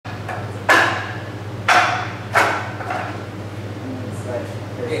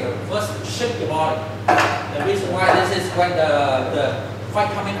shift your body. The reason why this is when the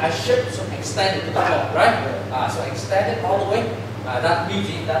fight coming, I shift, so extend it to the floor, right? So extend it all the way. That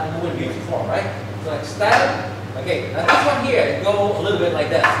movement before, right? So extend it. Okay, now this one here, it go a little bit like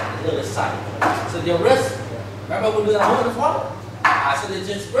this, a little bit side. So your wrist, remember we do that movement before? So they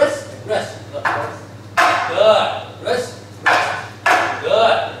just wrist, wrist. Good. Wrist.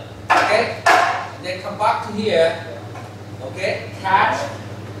 Good. Okay. And then come back to here. Okay. Catch.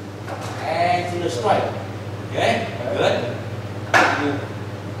 And to the strike. Okay. Good. You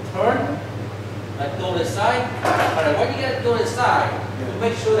turn. Let go to the side. Alright, when you get to the side, you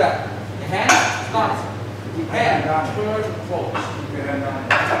make sure that the hand is not. Hand turn close.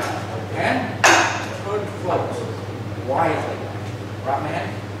 Hand turn close. Wisely. Wrap my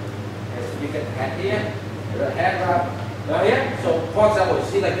hand. You get the hand here. The hand right here. So for example, you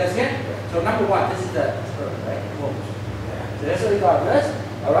see like this here. So number one, this is the turn, right? Close. So that's what we got this.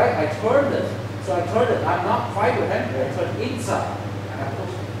 Alright, I turn this. So I turn it. I'm not fight with him. I turn inside. And I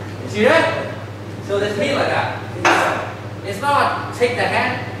push. You see that? So this means like that. It's not take the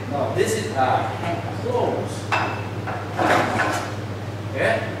hand. No. This is hand close.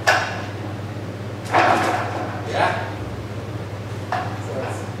 Okay? Yeah?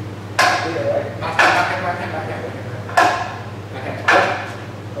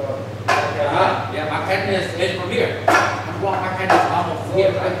 Yeah, my hand is from here. I'm walking my hand is almost from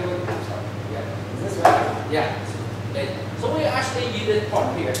here, right? Yeah. Is this right? Yeah. So we actually use this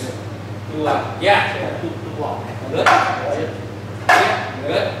part here to block. Good. Yeah.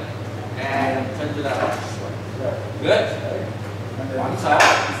 Good. And turn to that one. Good. One side.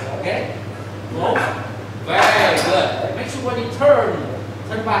 Okay. Close. Very good. Make sure when you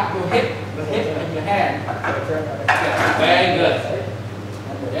turn back your hip and your hand. Yeah. Very good.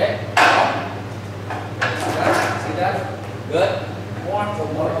 Okay. See that? Good. More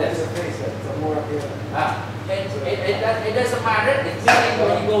like this. It doesn't matter. It's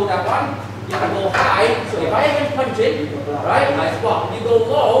when you go that one, you can go high. So if I can punch it, right? I squat. You go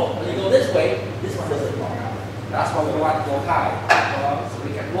low, and you go this way. This one doesn't block. That's why we want to go high. So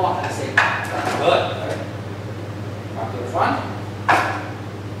we can block at the same time. Good. Back to the front.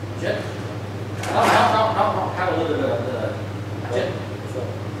 Jit. No. Have a little bit of the jit.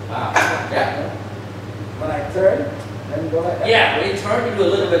 Yeah. When I turn, then go like that. Yeah, when you turn, you do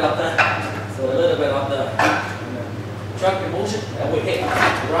a little bit of the trunk motion that we hit.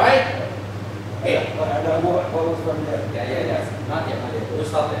 Right? Okay. What was from there? Yeah. Not yet. We'll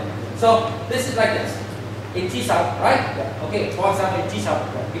stop there. So this is like this. In T-South, right? Yeah. Okay, for example, in T-South.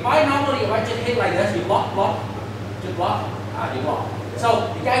 If I just hit like this, you block. Just block. You block.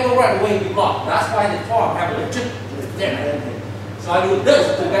 So the guy go right away, you block. That's why the form have a little then. So I do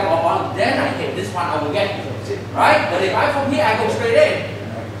this to get on, then I hit this one, I will get it. Right? But if I from here, I go straight in.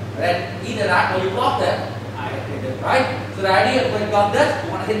 Then either that or you block that, I hit it. Right? So the idea is when you got this,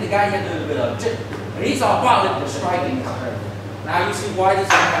 you want to hit the guy, you have to do a little bit of chip. And these are about the striking. Now you see why this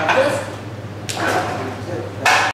one have this.